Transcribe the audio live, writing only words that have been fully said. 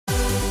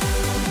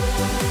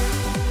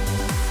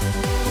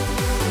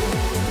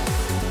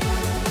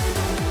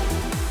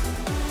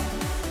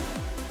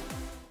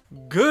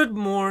Good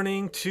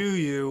morning to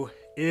you.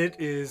 It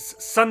is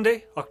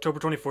Sunday, October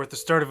 24th, the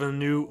start of a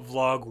new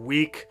vlog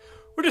week.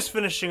 We're just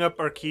finishing up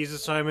our keys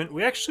assignment.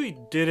 We actually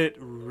did it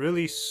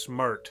really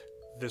smart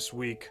this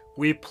week.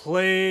 We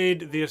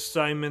played the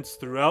assignments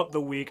throughout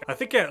the week, I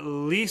think at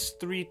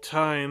least 3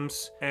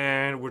 times,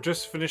 and we're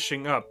just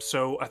finishing up.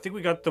 So I think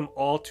we got them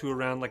all to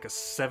around like a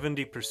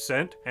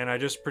 70%, and I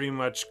just pretty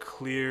much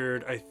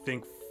cleared, I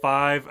think,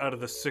 5 out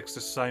of the 6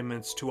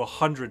 assignments to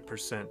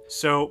 100%.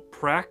 So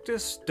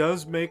practice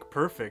does make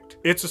perfect.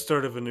 It's the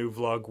start of a new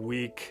vlog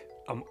week.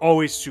 I'm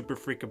always super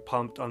freaking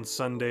pumped on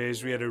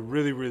Sundays. We had a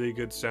really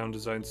good sound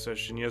design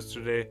session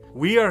yesterday.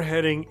 We are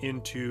heading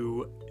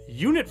into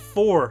Unit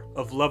 4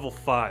 of Level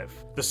 5.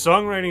 The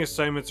songwriting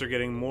assignments are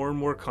getting more and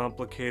more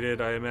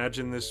complicated. I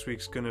imagine this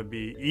week's gonna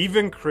be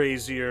even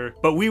crazier,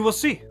 but we will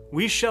see.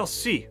 We shall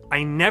see.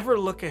 I never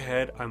look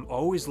ahead. I'm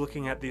always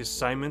looking at the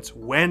assignments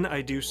when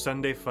I do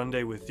Sunday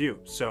Funday with you.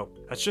 So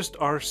that's just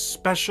our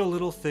special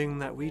little thing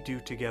that we do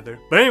together.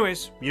 But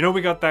anyways, you know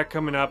we got that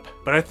coming up.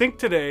 But I think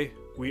today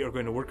we are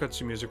going to work on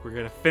some music. We're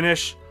going to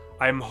finish,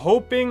 I'm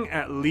hoping,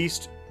 at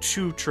least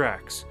 2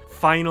 tracks.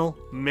 Final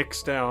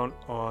mix down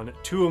on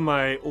 2 of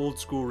my old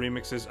school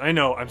remixes. I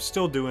know, I'm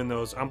still doing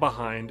those. I'm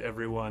behind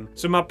everyone.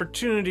 Some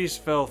opportunities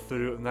fell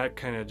through and that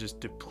kind of just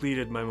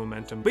depleted my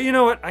momentum. But you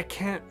know what? I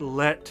can't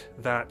let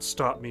that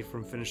stop me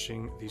from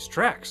finishing these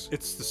tracks.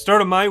 It's the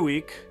start of my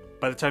week.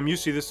 By the time you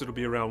see this, it'll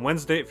be around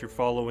Wednesday if you're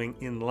following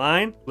in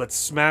line. Let's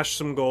smash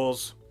some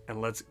goals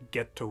and let's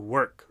get to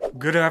work.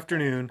 Good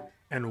afternoon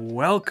and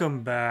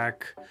welcome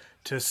back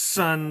to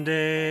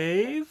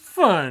Sunday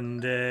Fun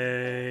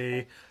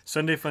Day.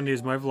 Sunday Fun Day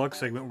is my vlog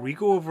segment where we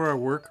go over our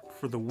work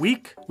for the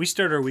week. We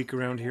start our week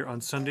around here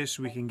on Sunday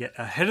so we can get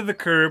ahead of the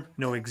curve,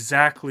 know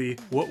exactly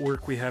what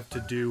work we have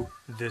to do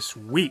this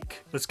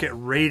week. Let's get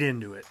right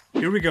into it.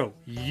 Here we go.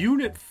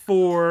 Unit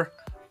 4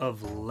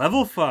 of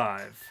Level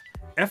 5.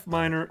 F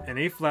minor and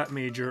A flat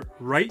major.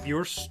 Write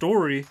your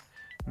story.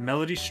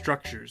 Melody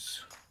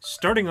structures.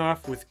 Starting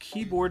off with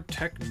keyboard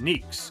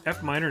techniques,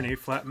 F minor and A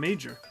flat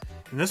major.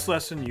 In this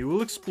lesson, you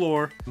will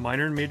explore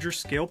minor and major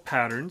scale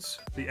patterns,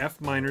 the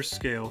F minor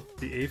scale,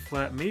 the A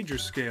flat major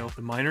scale,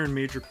 the minor and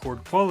major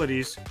chord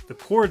qualities, the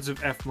chords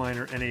of F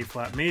minor and A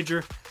flat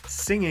major,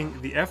 singing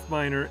the F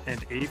minor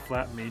and A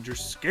flat major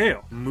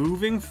scale.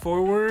 Moving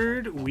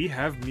forward, we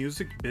have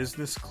music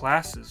business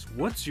classes.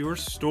 What's your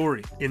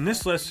story? In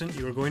this lesson,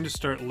 you are going to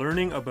start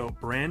learning about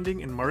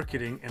branding and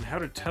marketing and how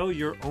to tell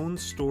your own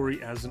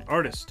story as an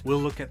artist. We'll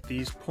look at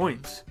these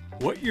points.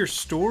 What your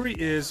story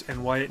is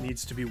and why it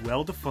needs to be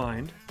well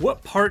defined,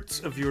 what parts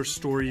of your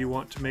story you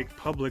want to make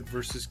public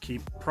versus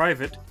keep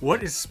private,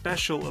 what is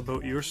special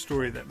about your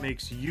story that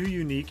makes you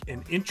unique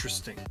and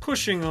interesting.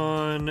 Pushing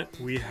on,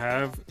 we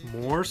have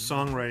more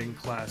songwriting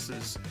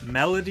classes,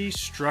 melody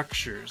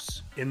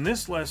structures. In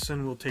this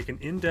lesson, we'll take an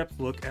in-depth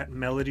look at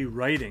melody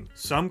writing,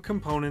 some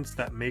components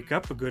that make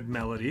up a good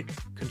melody,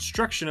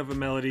 construction of a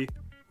melody,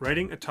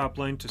 writing a top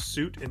line to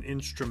suit an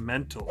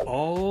instrumental.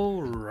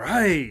 All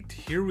right,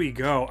 here we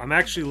go. I'm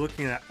actually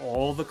looking at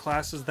all the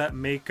classes that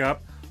make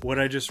up what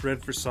I just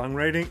read for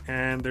songwriting,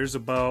 and there's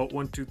about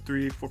 1, 2,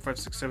 3, 4, 5,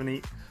 6, 7,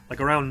 8,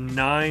 like around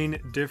 9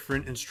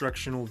 different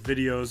instructional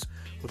videos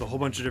with a whole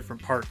bunch of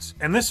different parts.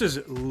 And this is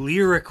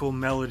lyrical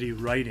melody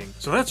writing.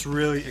 So that's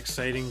really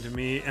exciting to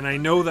me, and I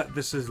know that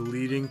this is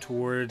leading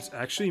towards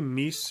actually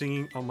me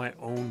singing on my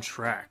own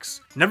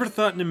tracks. Never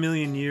thought in a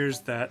million years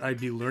that I'd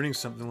be learning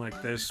something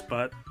like this,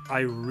 but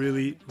I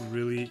really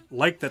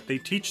like that they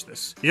teach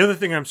this. The other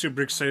thing I'm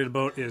super excited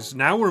about is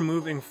now we're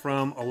moving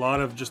from a lot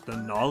of just the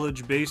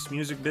knowledge-based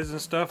music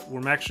business stuff.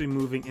 We're actually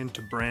moving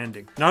into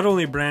branding. Not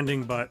only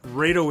branding, but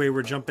right away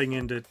we're jumping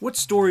into what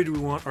story do we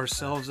want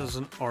ourselves as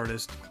an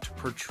artist to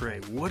portray?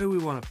 What do we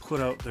want to put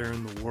out there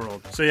in the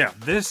world? So yeah,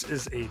 this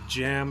is a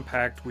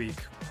jam-packed week.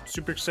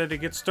 Super excited to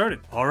get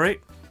started. All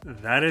right,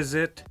 that is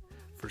it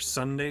for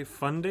Sunday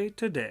Fun Day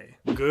today.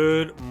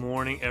 Good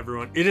morning,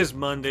 everyone. It is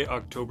Monday,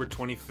 October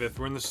 25th.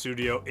 We're in the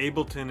studio.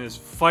 Ableton is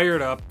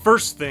fired up.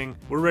 First thing,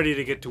 we're ready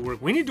to get to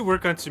work. We need to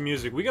work on some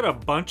music. We got a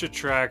bunch of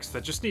tracks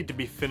that just need to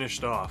be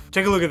finished off.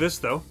 Take a look at this,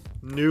 though.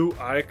 New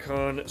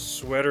icon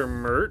sweater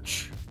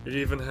merch. It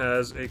even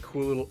has a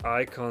cool little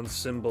icon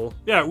symbol.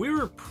 Yeah, we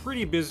were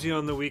pretty busy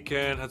on the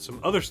weekend, had some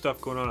other stuff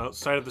going on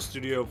outside of the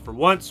studio for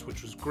once,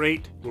 which was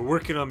great. We're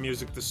working on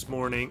music this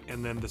morning,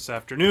 and then this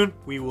afternoon,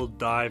 we will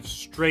dive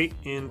straight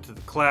into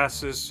the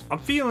classes. I'm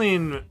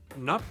feeling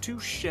not too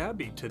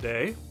shabby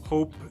today.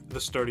 Hope the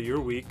start of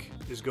your week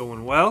is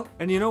going well.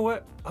 And you know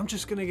what? I'm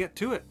just gonna get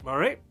to it, all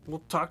right?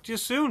 We'll talk to you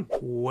soon.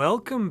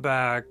 Welcome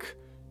back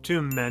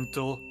to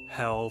Mental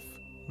Health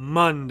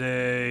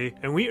Monday,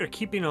 and we are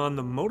keeping on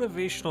the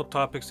motivational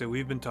topics that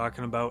we've been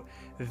talking about.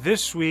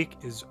 This week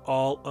is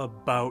all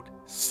about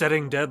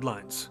setting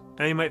deadlines.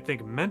 Now you might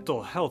think,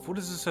 mental health, what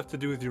does this have to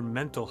do with your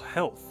mental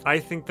health? I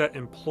think that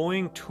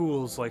employing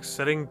tools like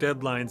setting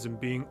deadlines and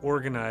being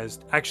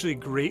organized actually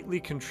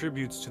greatly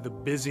contributes to the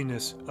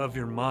busyness of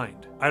your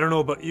mind. I don't know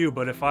about you,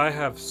 but if I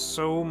have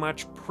so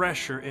much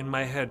pressure in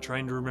my head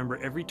trying to remember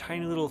every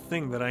tiny little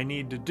thing that I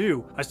need to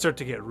do, I start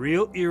to get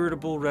real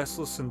irritable,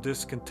 restless, and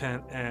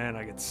discontent, and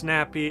I get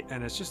snappy,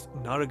 and it's just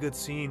not a good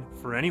scene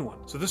for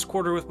anyone. So this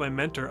quarter with my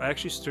mentor, I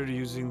actually started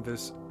using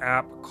this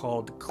app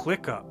called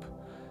ClickUp.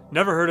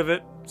 Never heard of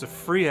it. It's a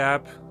free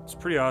app. It's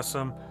pretty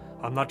awesome.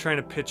 I'm not trying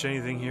to pitch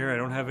anything here. I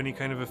don't have any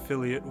kind of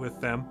affiliate with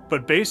them.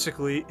 But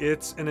basically,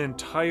 it's an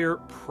entire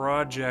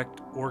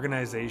project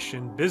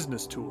organization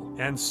business tool.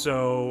 And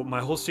so my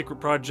whole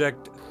secret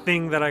project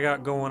thing that I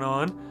got going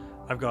on,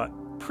 I've got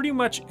pretty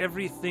much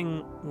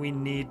everything we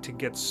need to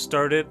get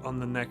started on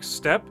the next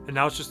step. And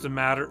now it's just a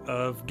matter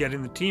of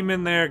getting the team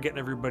in there, getting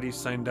everybody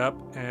signed up,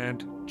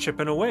 and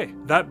chipping away.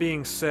 That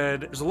being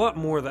said, there's a lot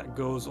more that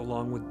goes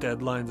along with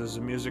deadlines as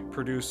a music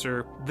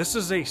producer. This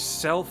is a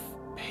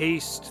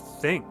self-paced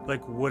thing.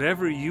 Like,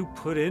 whatever you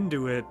put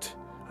into it,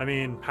 I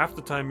mean, half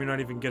the time you're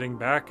not even getting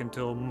back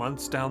until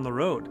months down the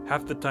road.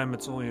 Half the time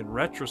it's only in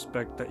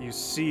retrospect that you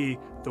see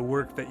the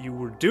work that you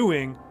were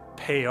doing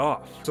pay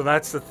off. So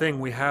that's the thing,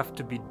 we have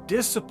to be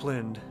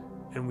disciplined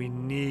and we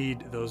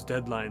need those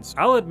deadlines.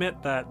 I'll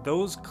admit that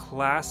those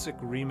classic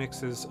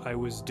remixes I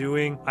was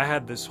doing, I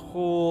had this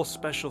whole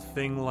special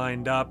thing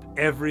lined up,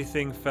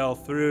 everything fell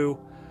through.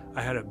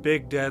 I had a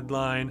big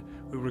deadline.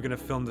 We were gonna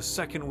film the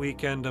second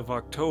weekend of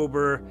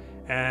October,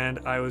 and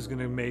I was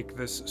gonna make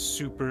this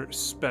super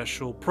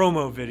special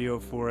promo video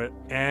for it,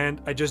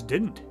 and I just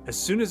didn't. As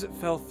soon as it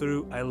fell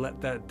through, I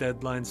let that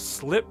deadline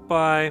slip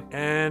by,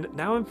 and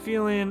now I'm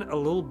feeling a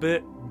little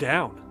bit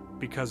down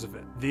because of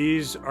it.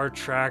 These are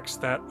tracks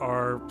that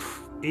are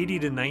 80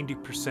 to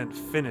 90%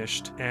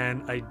 finished,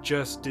 and I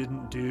just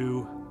didn't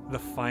do the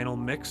final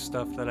mix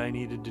stuff that I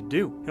needed to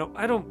do. You know,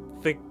 I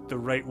don't think the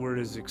right word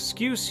is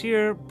excuse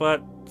here,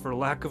 but for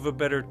lack of a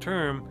better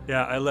term,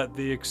 yeah, I let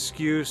the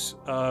excuse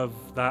of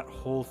that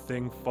whole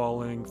thing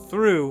falling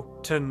through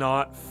to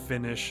not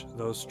finish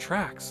those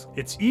tracks.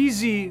 It's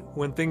easy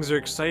when things are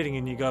exciting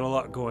and you got a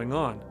lot going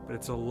on, but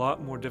it's a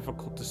lot more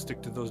difficult to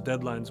stick to those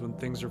deadlines when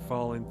things are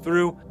falling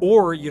through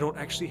or you don't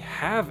actually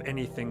have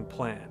anything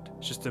planned.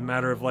 It's just a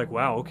matter of like,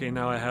 wow, okay,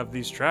 now I have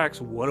these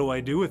tracks, what do I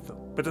do with them?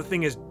 But the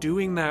thing is,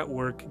 doing that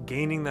work,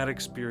 gaining that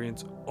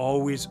experience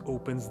always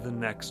opens the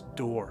next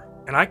door.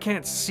 And I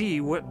can't see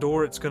what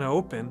door it's going to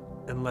open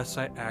unless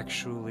I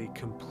actually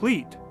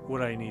complete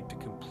what I need to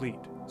complete.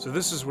 So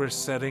this is where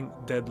setting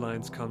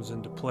deadlines comes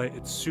into play.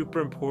 It's super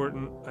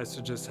important. I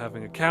suggest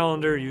having a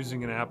calendar,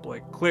 using an app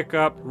like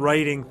ClickUp,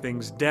 writing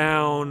things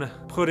down,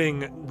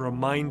 putting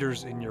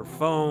reminders in your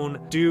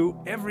phone. Do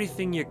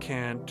everything you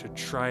can to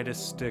try to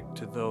stick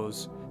to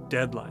those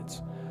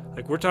deadlines.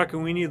 Like, we're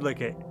talking, we need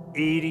like a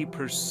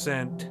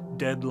 80%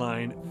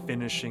 deadline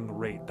finishing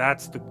rate.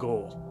 That's the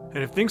goal.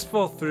 And if things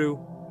fall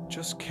through,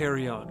 just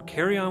carry on.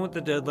 Carry on with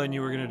the deadline you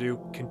were going to do.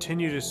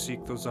 Continue to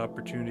seek those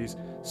opportunities.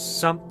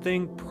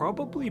 Something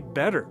probably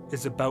better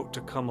is about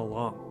to come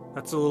along.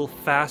 That's a little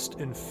fast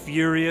and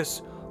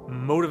furious,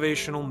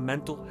 motivational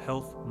Mental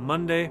Health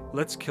Monday.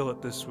 Let's kill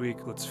it this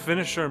week. Let's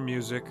finish our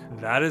music.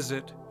 That is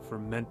it for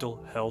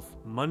Mental Health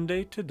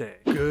Monday today.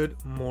 Good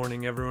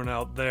morning, everyone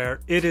out there.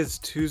 It is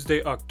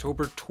Tuesday,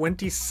 October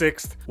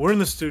 26th. We're in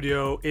the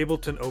studio,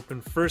 Ableton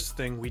open first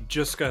thing. We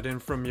just got in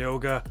from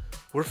yoga.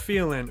 We're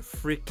feeling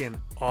freaking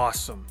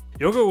awesome.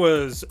 Yoga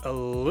was a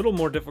little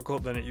more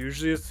difficult than it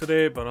usually is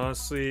today, but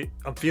honestly,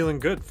 I'm feeling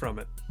good from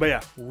it. But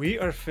yeah, we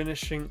are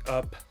finishing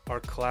up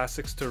our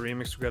classics to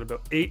remix. We've got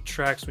about 8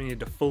 tracks we need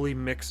to fully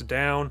mix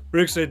down.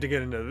 We're excited to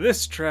get into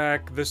this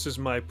track. This is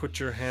my Put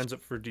Your Hands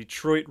Up for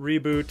Detroit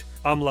reboot.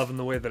 I'm loving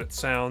the way that it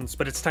sounds,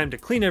 but it's time to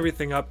clean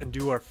everything up and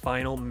do our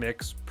final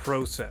mix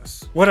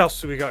process. What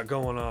else do we got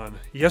going on?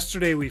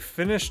 Yesterday, we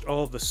finished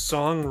all the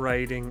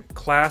songwriting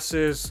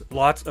classes.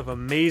 Lots of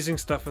amazing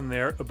stuff in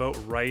there about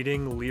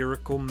writing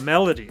lyrical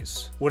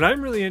melodies. What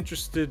I'm really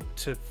interested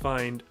to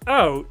find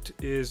out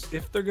is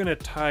if they're gonna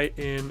tie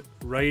in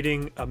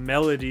writing a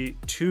melody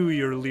to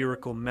your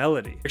lyrical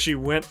melody. Actually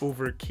went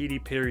over Katy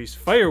Perry's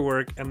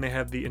Firework and they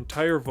had the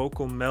entire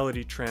vocal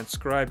melody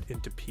transcribed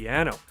into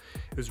piano.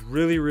 It was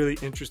really, really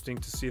interesting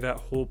to see that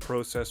whole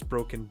process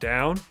broken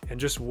down and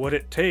just what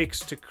it takes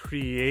to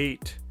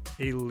create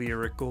a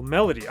lyrical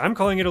melody. I'm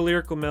calling it a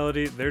lyrical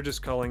melody. They're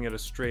just calling it a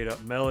straight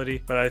up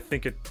melody, but I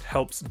think it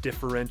helps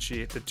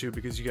differentiate the two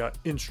because you got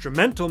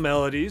instrumental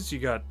melodies, you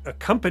got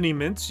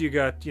accompaniments, you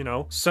got, you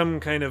know, some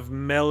kind of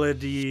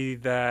melody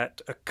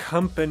that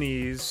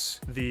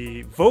accompanies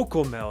the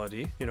vocal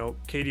melody, you know,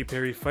 Katy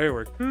Perry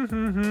Firework.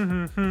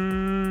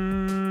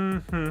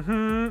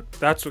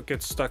 That's what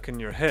gets stuck in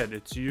your head.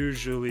 It's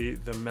usually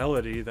the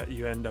melody that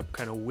you end up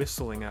kind of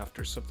whistling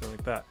after, something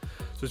like that.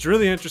 So it's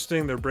really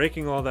interesting. They're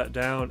breaking all that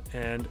down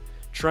and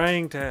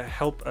trying to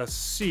help us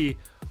see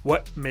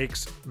What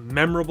makes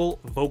memorable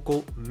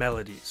vocal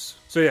melodies?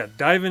 So yeah,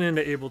 diving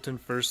into Ableton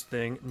first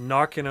thing,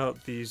 knocking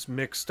out these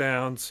mix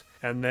downs,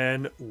 and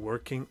then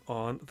working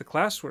on the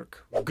classwork.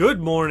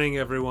 Good morning,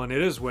 everyone.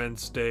 It is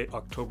Wednesday,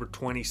 October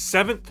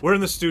 27th. We're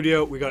in the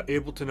studio. We got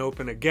Ableton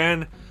open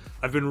again.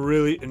 I've been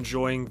really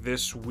enjoying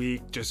this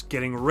week, just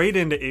getting right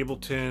into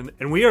Ableton,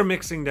 and we are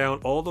mixing down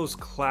all those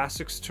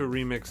classics to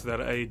remix that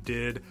I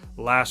did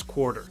last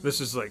quarter. This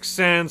is like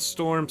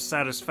Sandstorm,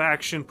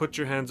 Satisfaction, Put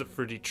Your Hands Up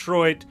for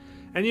Detroit,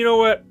 and you know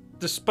what?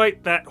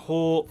 Despite that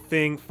whole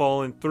thing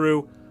falling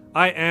through,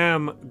 I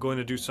am going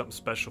to do something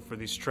special for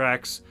these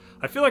tracks.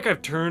 I feel like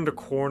I've turned a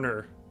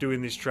corner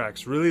doing these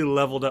tracks, really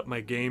leveled up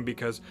my game,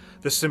 because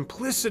the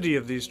simplicity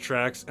of these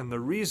tracks and the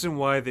reason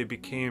why they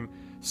became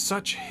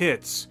such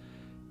hits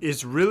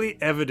is really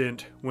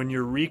evident when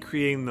you're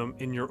recreating them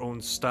in your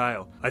own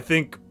style. I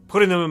think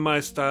putting them in my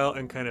style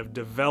and kind of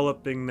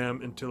developing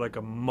them into like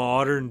a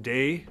modern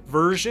day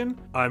version,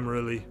 I'm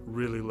really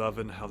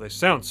loving how they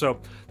sound. So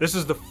this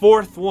is the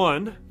fourth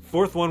one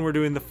we're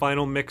doing the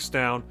final mix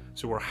down,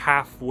 so we're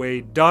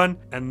halfway done,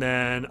 and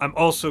then I'm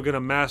also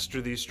gonna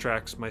master these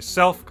tracks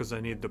myself because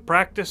I need the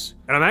practice,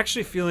 and I'm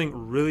actually feeling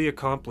really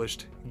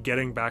accomplished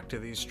getting back to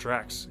these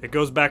tracks. It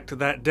goes back to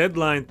that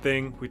deadline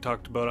thing we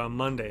talked about on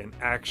Monday and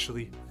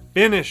actually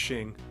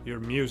finishing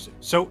your music.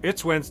 So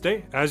it's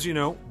Wednesday, as you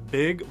know,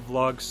 big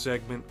vlog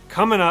segment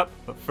coming up,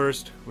 but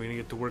first we're gonna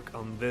get to work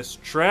on this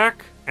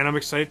track, and I'm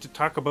excited to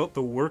talk about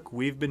the work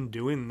we've been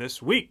doing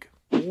this week.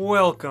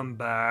 Welcome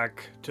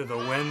back to the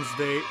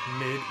Wednesday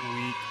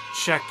midweek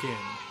check-in.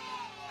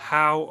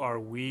 How are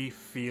we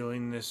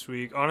feeling this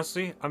week?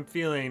 Honestly, I'm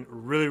feeling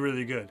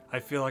really good. I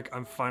feel like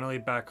I'm finally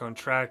back on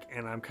track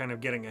and I'm kind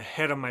of getting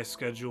ahead of my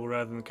schedule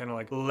rather than kind of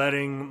like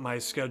letting my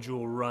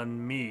schedule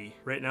run me.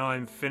 Right now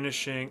I'm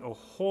finishing a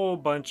whole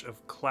bunch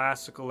of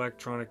classic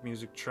electronic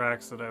music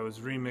tracks that I was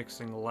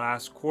remixing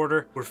last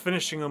quarter. We're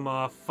finishing them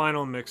off,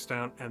 final mix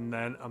down, and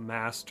then a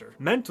master.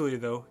 Mentally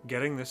though,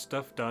 getting this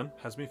stuff done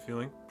has me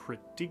feeling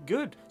pretty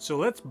good. So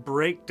let's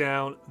break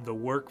down the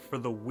work for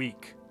the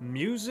week.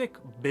 Music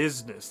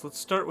business. Let's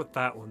start with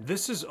that one.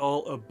 This is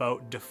all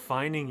about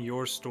defining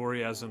your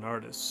story as an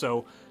artist.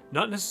 So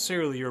not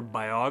necessarily your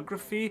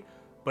biography,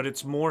 but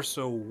it's more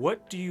so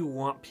what do you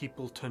want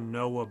people to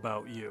know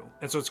about you?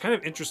 And so it's kind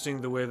of interesting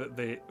the way that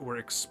they were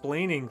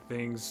explaining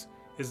things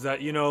is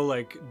that, you know,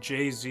 like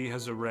Jay-Z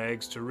has a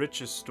rags to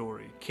riches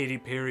story. Katy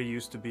Perry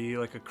used to be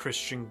like a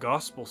Christian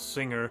gospel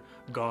singer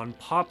gone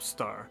pop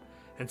star.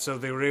 And so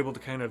they were able to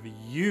kind of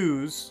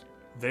use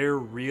their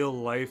real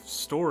life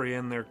story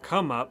and their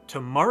come up to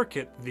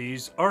market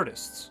these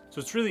artists. So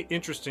it's really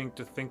interesting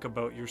to think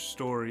about your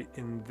story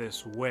in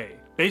this way.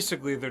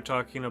 Basically, they're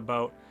talking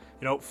about,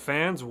 you know,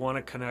 fans want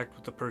to connect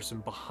with the person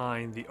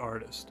behind the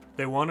artist.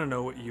 They want to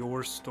know what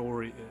your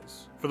story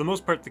is. For the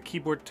most part, the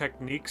keyboard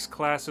techniques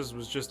classes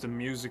was just a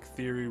music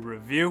theory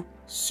review.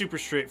 Super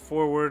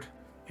straightforward.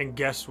 And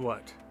guess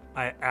what?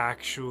 I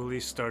actually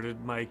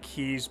started my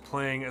keys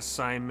playing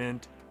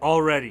assignment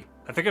already.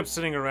 I think I'm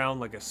sitting around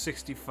like a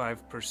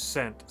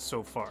 65%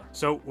 so far.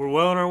 So we're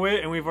well on our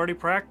way and we've already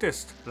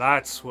practiced.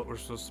 That's what we're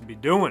supposed to be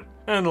doing.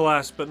 And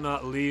last but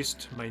not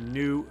least, my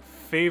new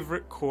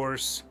favorite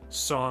course,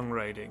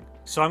 songwriting.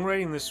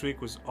 Songwriting this week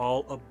was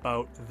all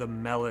about the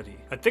melody.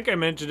 I think I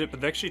mentioned it,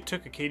 but they actually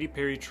took a Katy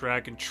Perry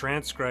track and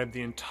transcribed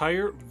the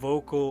entire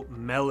vocal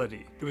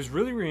melody. It was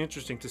really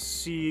interesting to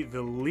see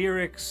the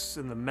lyrics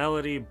and the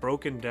melody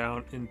broken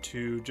down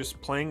into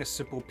just playing a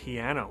simple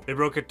piano. They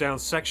broke it down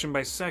section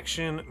by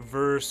section,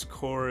 verse,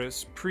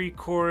 chorus,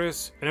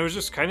 pre-chorus, and it was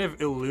just kind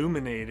of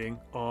illuminating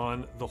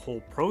on the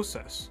whole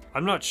process.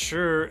 I'm not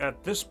sure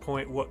at this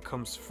point what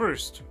comes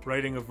first,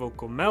 writing a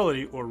vocal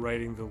melody or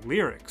writing the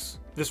lyrics.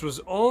 This was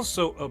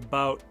also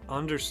about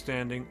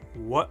understanding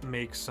what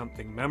makes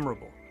something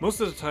memorable. Most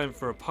of the time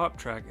for a pop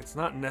track, it's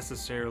not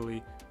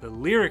necessarily the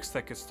lyrics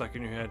that get stuck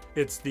in your head,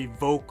 it's the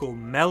vocal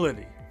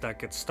melody that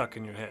gets stuck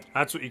in your head.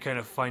 That's what you kind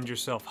of find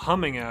yourself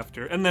humming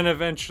after, and then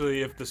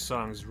eventually if the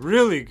song's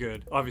really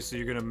good, obviously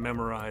you're gonna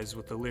memorize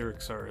what the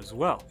lyrics are as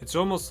well. It's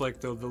almost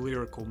like though the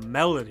lyrical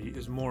melody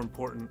is more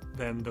important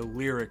than the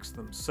lyrics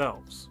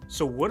themselves.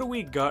 So what do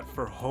we got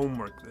for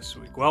homework this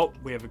week? Well,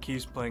 we have a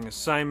keys playing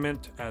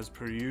assignment as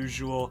per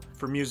usual.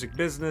 For music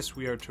business,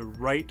 we are to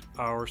write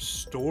our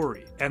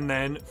story. And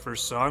then for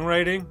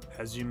songwriting,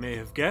 as you may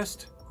have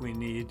guessed, we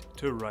need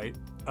to write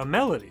a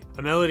melody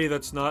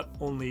that's not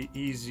only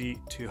easy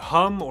to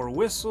hum or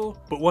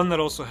whistle, but one that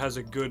also has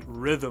a good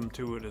rhythm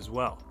to it as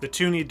well. The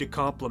two need to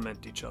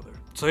complement each other.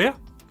 So yeah,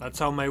 that's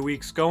how my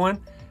week's going,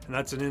 and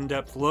that's an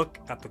in-depth look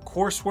at the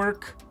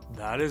coursework.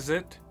 That is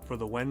it for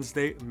the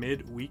Wednesday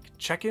midweek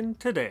check-in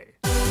today.